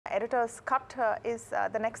editor's cut is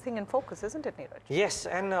the next thing in focus, isn't it, Niraj? Yes,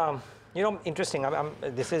 and you know, interesting.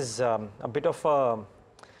 This is a bit of a,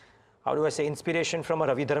 how do I say, inspiration from a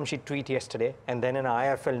Ravi Dharamshi tweet yesterday, and then an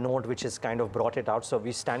IIFL note which has kind of brought it out. So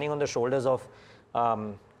we're standing on the shoulders of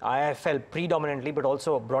IIFL predominantly, but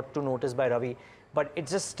also brought to notice by Ravi. But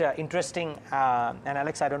it's just interesting, and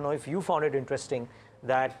Alex, I don't know if you found it interesting,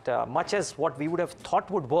 that much as what we would have thought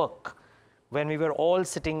would work when we were all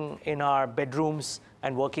sitting in our bedrooms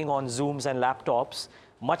and working on Zooms and laptops,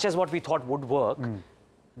 much as what we thought would work,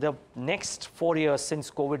 the next 4 years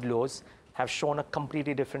since COVID lows have shown a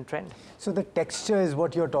completely different trend. So the texture is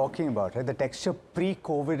what you're talking about, right? The texture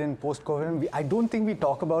pre-COVID and post-COVID. And I don't think we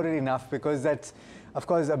talk about it enough because that's, of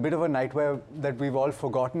course, a bit of a nightmare that we've all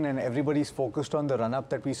forgotten, and everybody's focused on the run-up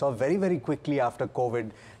that we saw very, very quickly after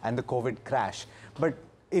COVID and the COVID crash. But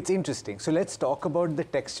it's interesting. So let's talk about the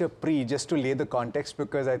texture pre, just to lay the context,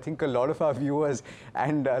 because I think a lot of our viewers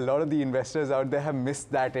and a lot of the investors out there have missed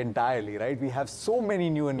that entirely, right? We have so many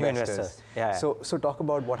new investors. Yeah. So talk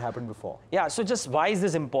about what happened before. Yeah, so just why is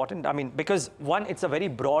this important? I mean, because one, it's a very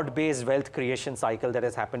broad-based wealth creation cycle that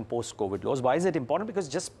has happened post-COVID lows. Why is it important? Because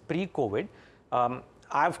just pre-COVID,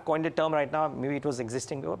 I've coined a term right now, maybe it was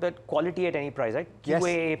existing before, but quality at any price, right?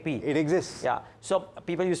 QAAP. Yes, it exists. Yeah, so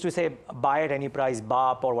people used to say buy at any price,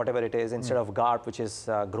 BAP or whatever it is, instead of GARP, which is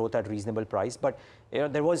growth at reasonable price. But you know,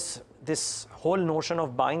 there was this whole notion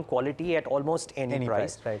of buying quality at almost any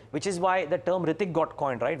price, right. Which is why the term Ritik got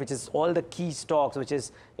coined, right? Which is all the key stocks, which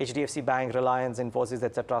is HDFC Bank, Reliance, Infosys,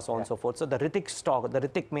 etc., so on and so forth. So the Ritik stock, the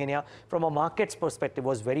Ritik mania, from a market's perspective,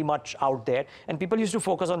 was very much out there, and people used to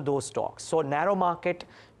focus on those stocks. So narrow market,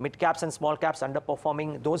 mid caps and small caps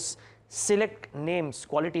underperforming, those select names,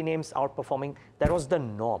 quality names outperforming, that was the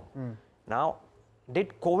norm. Now,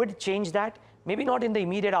 did COVID change that? Maybe not in the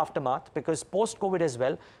immediate aftermath, because post-COVID as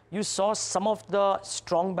well, you saw some of the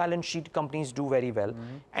strong balance sheet companies do very well.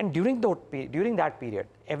 And during that period,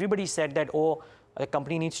 everybody said that, oh, a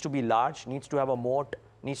company needs to be large, needs to have a moat,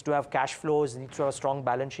 needs to have cash flows, needs to have a strong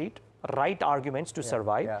balance sheet, right arguments to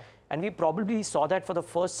survive. And we probably saw that for the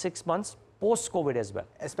first 6 months post-COVID as well.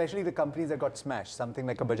 Especially the companies that got smashed, something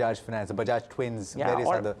like a Bajaj Finance, a Bajaj Twins, various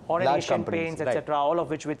other or large Asian companies. Paints, etc., all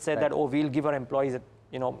of which said that, oh, we'll give our employees,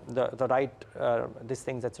 you know, the right, these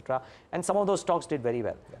things, etc. And some of those stocks did very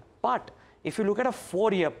well. But if you look at a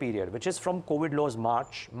 4-year period, which is from COVID lows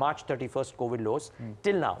March 31st COVID lows,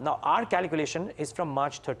 till now. Now, our calculation is from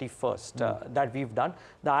March 31st that we've done.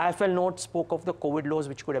 The IIFL note spoke of the COVID lows,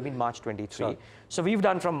 which could have been March 23. Sure. So we've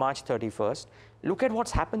done from March 31st. Look at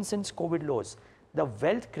what's happened since COVID lows. The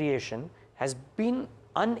wealth creation has been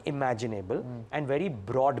unimaginable and very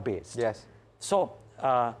broad-based. Yes. So,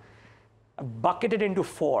 bucketed into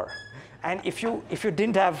 4. And if you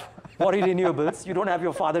didn't have Worry Renewables, you don't have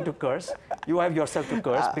your father to curse, you have yourself to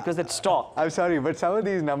curse, because that stock. I'm sorry, but some of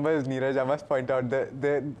these numbers, Niraj, I must point out,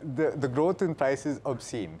 the growth in price is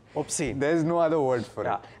obscene. Obscene. There's no other word for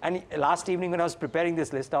it. And last evening when I was preparing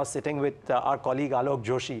this list, I was sitting with our colleague Alok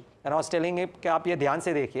Joshi, and I was telling him, आप ये ध्यान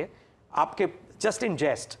से देखिए, आपके, just in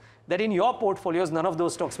jest, that in your portfolios, none of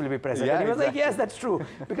those stocks will be present. Yeah, and he was exactly. like, yes, that's true.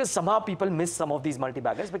 Because somehow people miss some of these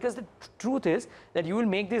multi-baggers, because the truth is that you will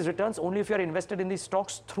make these returns only if you're invested in these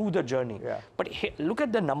stocks through the journey. But look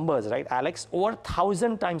at the numbers, right, Alex? Over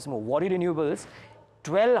 1,000 times more. Worry Renewables,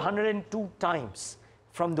 1,202 times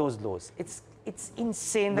from those lows. It's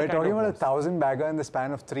insane. We're talking about 1,000 bagger in the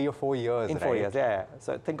span of 3 or 4 years. In 4 years, yeah.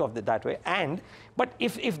 So think of it that way. But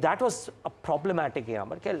if that was a problematic year,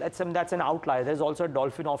 okay, that's an outlier. There's also a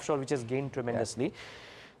Dolphin Offshore which has gained tremendously.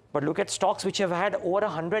 But look at stocks which have had over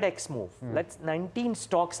 100x move. Let's 19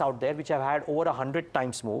 stocks out there which have had over 100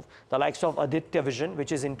 times move. The likes of Aditya Vision,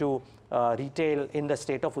 which is into retail in the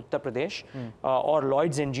state of Uttar Pradesh, or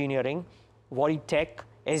Lloyd's Engineering, Worry Tech,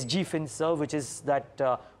 SG FinServe, which is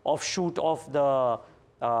that offshoot of the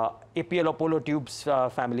APL Apollo Tubes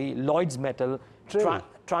family, Lloyd's Metal,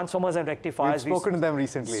 Transformers and Rectifiers. We've spoken to them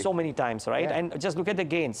recently. So many times, right? And just look at the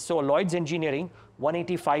gains. So Lloyd's Engineering,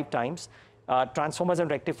 185 times. Transformers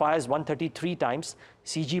and Rectifiers, 133 times.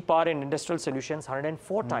 CG Power and Industrial Solutions,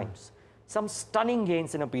 104 times. Some stunning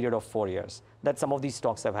gains in a period of 4 years that some of these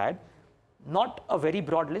stocks have had. Not a very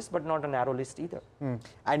broad list, but not a narrow list either.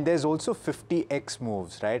 And there's also 50x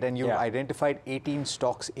moves, right? And you've identified 18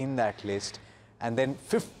 stocks in that list, and then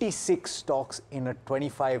 56 stocks in a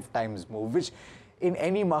 25 times move, which in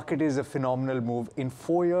any market is a phenomenal move. In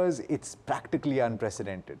 4 years, it's practically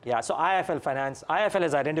unprecedented. Yeah, so IIFL Finance, IIFL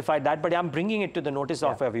has identified that, but I'm bringing it to the notice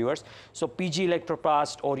of our viewers. So PG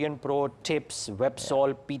Electroplast, Orient Pro, TIPS,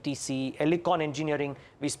 Websol, PTC, Elecon Engineering,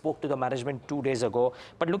 we spoke to the management 2 days ago.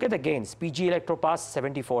 But look at the gains. PG Electroplast,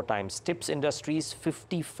 74 times. TIPS Industries,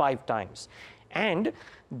 55 times. And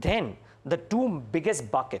then the two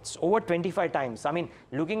biggest buckets, over 25 times. I mean,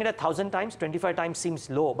 looking at 1,000 times, 25 times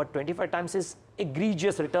seems low, but 25 times is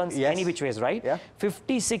egregious returns any which ways, right? Yeah.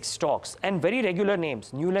 56 stocks and very regular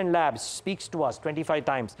names. Newland Labs speaks to us 25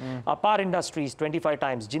 times. Apar Industries 25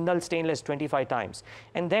 times. Jindal Stainless 25 times.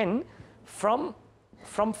 And then from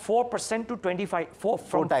 4% to 25, from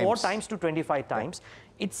 4 times to 25 times,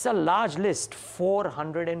 it's a large list.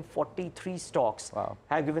 443 stocks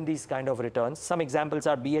have given these kind of returns. Some examples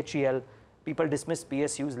are BHEL. People dismiss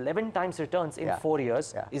PSUs. 11 times returns in 4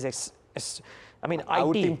 years I mean, I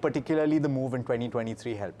would IT, think particularly the move in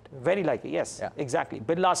 2023 helped. very likely, yes, exactly.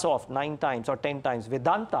 Birlasoft 9 times or 10 times.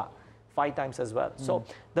 Vedanta 5 times as well. So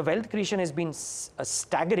the wealth creation has been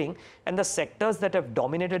staggering, and the sectors that have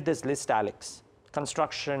dominated this list, Alex,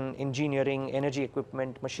 construction, engineering, energy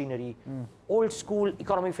equipment, machinery, old school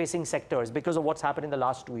economy facing sectors, because of what's happened in the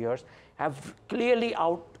last 2 years, have clearly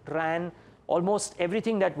outran almost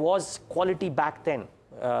everything that was quality back then.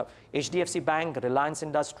 HDFC Bank, Reliance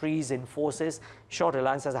Industries, Infosys. Sure,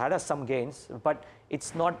 Reliance has had some gains, but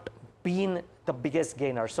it's not been the biggest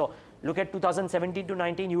gainer. So look at 2017 to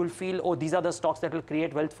 19, you will feel, oh, these are the stocks that will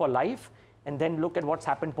create wealth for life. And then look at what's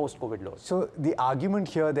happened post-COVID lows. So the argument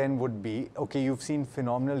here then would be, okay, you've seen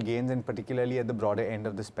phenomenal gains, and particularly at the broader end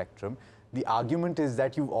of the spectrum. The argument is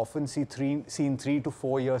that you've often seen 3 to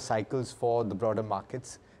 4 year cycles for the broader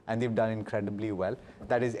markets, and they've done incredibly well.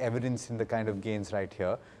 That is evidenced in the kind of gains right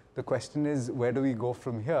here. The question is, where do we go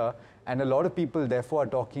from here? And a lot of people, therefore, are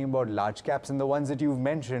talking about large caps, and the ones that you've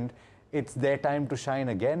mentioned, it's their time to shine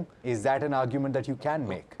again. Is that an argument that you can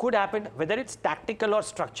make? Could happen. Whether it's tactical or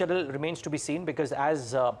structural remains to be seen, because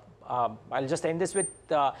as I'll just end this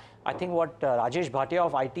with, I think what Rajesh Bhatia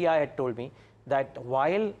of ITI had told me, that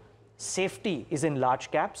while safety is in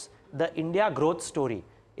large caps, the India growth story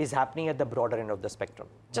is happening at the broader end of the spectrum.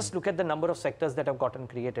 Just look at the number of sectors that have gotten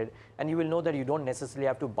created, and you will know that you don't necessarily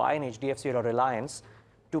have to buy an HDFC or a Reliance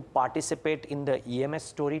to participate in the EMS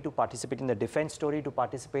story, to participate in the defense story, to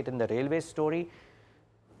participate in the railway story.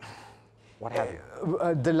 What have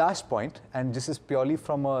you? The last point, and this is purely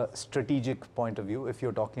from a strategic point of view, if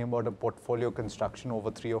you're talking about a portfolio construction over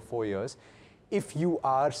 3 or 4 years, if you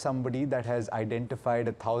are somebody that has identified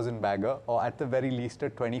a 1,000 bagger, or at the very least a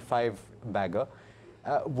 25 bagger,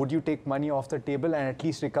 would you take money off the table and at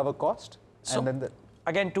least recover cost? So, and then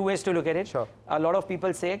again, two ways to look at it. Sure. A lot of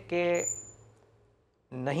people say that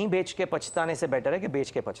नहीं बेच के पछताने से better है कि बेच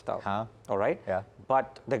के पछताओ. हाँ. All right? Yeah.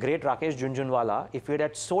 But the great Rakesh Jhunjhunwala, if he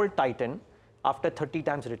had sold Titan after 30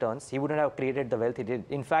 times returns, he wouldn't have created the wealth he did.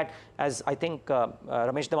 In fact, as I think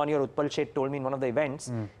Ramesh Dawani or Utpal Sheth told me in one of the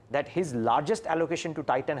events, that his largest allocation to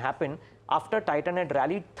Titan happened after Titan had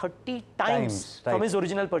rallied 30 times from his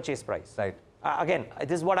original purchase price. Right. Again,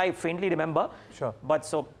 this is what I faintly remember. Sure. But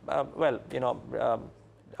so, well, you know,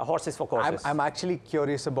 horses for courses. I'm actually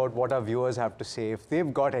curious about what our viewers have to say, if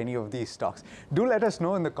they've got any of these stocks. Do let us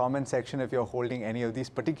know in the comment section if you're holding any of these,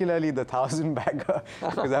 particularly the 1,000 bagger,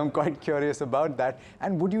 because I'm quite curious about that.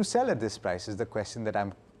 And would you sell at this price is the question that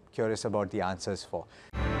I'm curious about the answers for.